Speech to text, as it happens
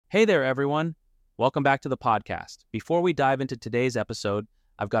Hey there, everyone. Welcome back to the podcast. Before we dive into today's episode,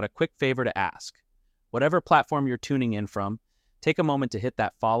 I've got a quick favor to ask. Whatever platform you're tuning in from, take a moment to hit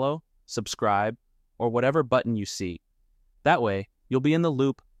that follow, subscribe, or whatever button you see. That way, you'll be in the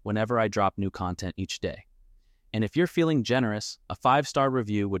loop whenever I drop new content each day. And if you're feeling generous, a 5-star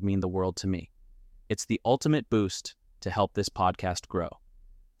review would mean the world to me. It's the ultimate boost to help this podcast grow.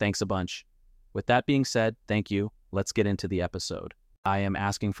 Thanks a bunch. With that being said, thank you. Let's get into the episode. I am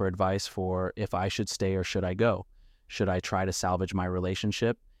asking for advice for if I should stay or should I go. Should I try to salvage my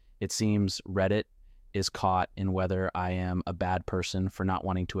relationship? It seems Reddit is caught in whether I am a bad person for not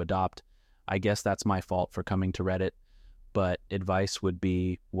wanting to adopt. I guess that's my fault for coming to Reddit, but advice would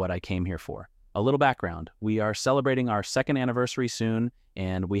be what I came here for. A little background. We are celebrating our 2nd anniversary soon,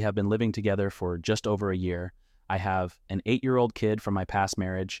 and we have been living together for just over a year. I have an 8-year-old kid from my past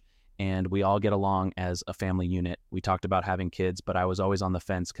marriage, and we all get along as a family unit. We talked about having kids, but I was always on the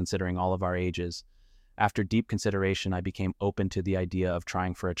fence considering all of our ages. After deep consideration, I became open to the idea of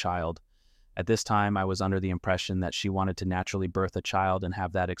trying for a child. At this time, I was under the impression that she wanted to naturally birth a child and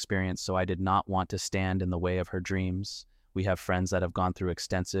have that experience, so I did not want to stand in the way of her dreams. We have friends that have gone through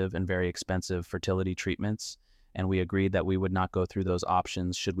extensive and very expensive fertility treatments, and we agreed that we would not go through those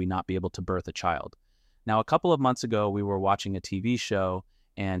options should we not be able to birth a child. Now, a couple of months ago, we were watching a TV show,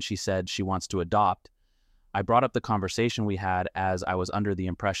 and she said she wants to adopt. I brought up the conversation we had as I was under the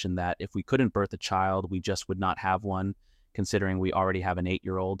impression that if we couldn't birth a child, we just would not have one, considering we already have an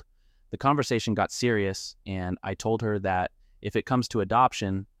 8-year-old. The conversation got serious, and I told her that if it comes to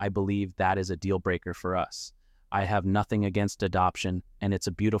adoption, I believe that is a deal breaker for us. I have nothing against adoption, and it's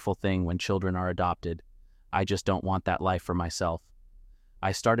a beautiful thing when children are adopted. I just don't want that life for myself.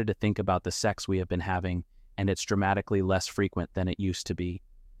 I started to think about the sex we have been having, and it's dramatically less frequent than it used to be.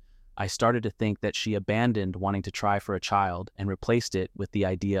 I started to think that she abandoned wanting to try for a child and replaced it with the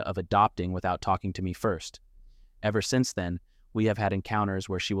idea of adopting without talking to me first. Ever since then, we have had encounters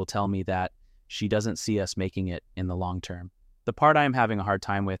where she will tell me that she doesn't see us making it in the long term. The part I am having a hard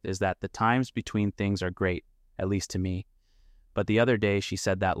time with is that the times between things are great, at least to me. But the other day she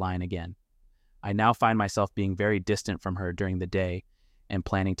said that line again. I now find myself being very distant from her during the day and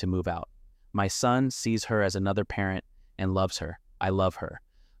planning to move out. My son sees her as another parent and loves her. I love her.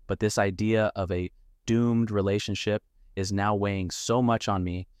 But this idea of a doomed relationship is now weighing so much on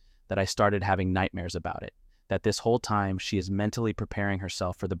me that I started having nightmares about it. That this whole time she is mentally preparing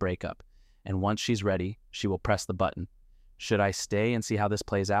herself for the breakup. And once she's ready, she will press the button. Should I stay and see how this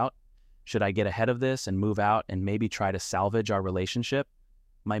plays out? Should I get ahead of this and move out and maybe try to salvage our relationship?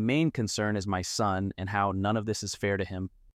 My main concern is my son and how none of this is fair to him.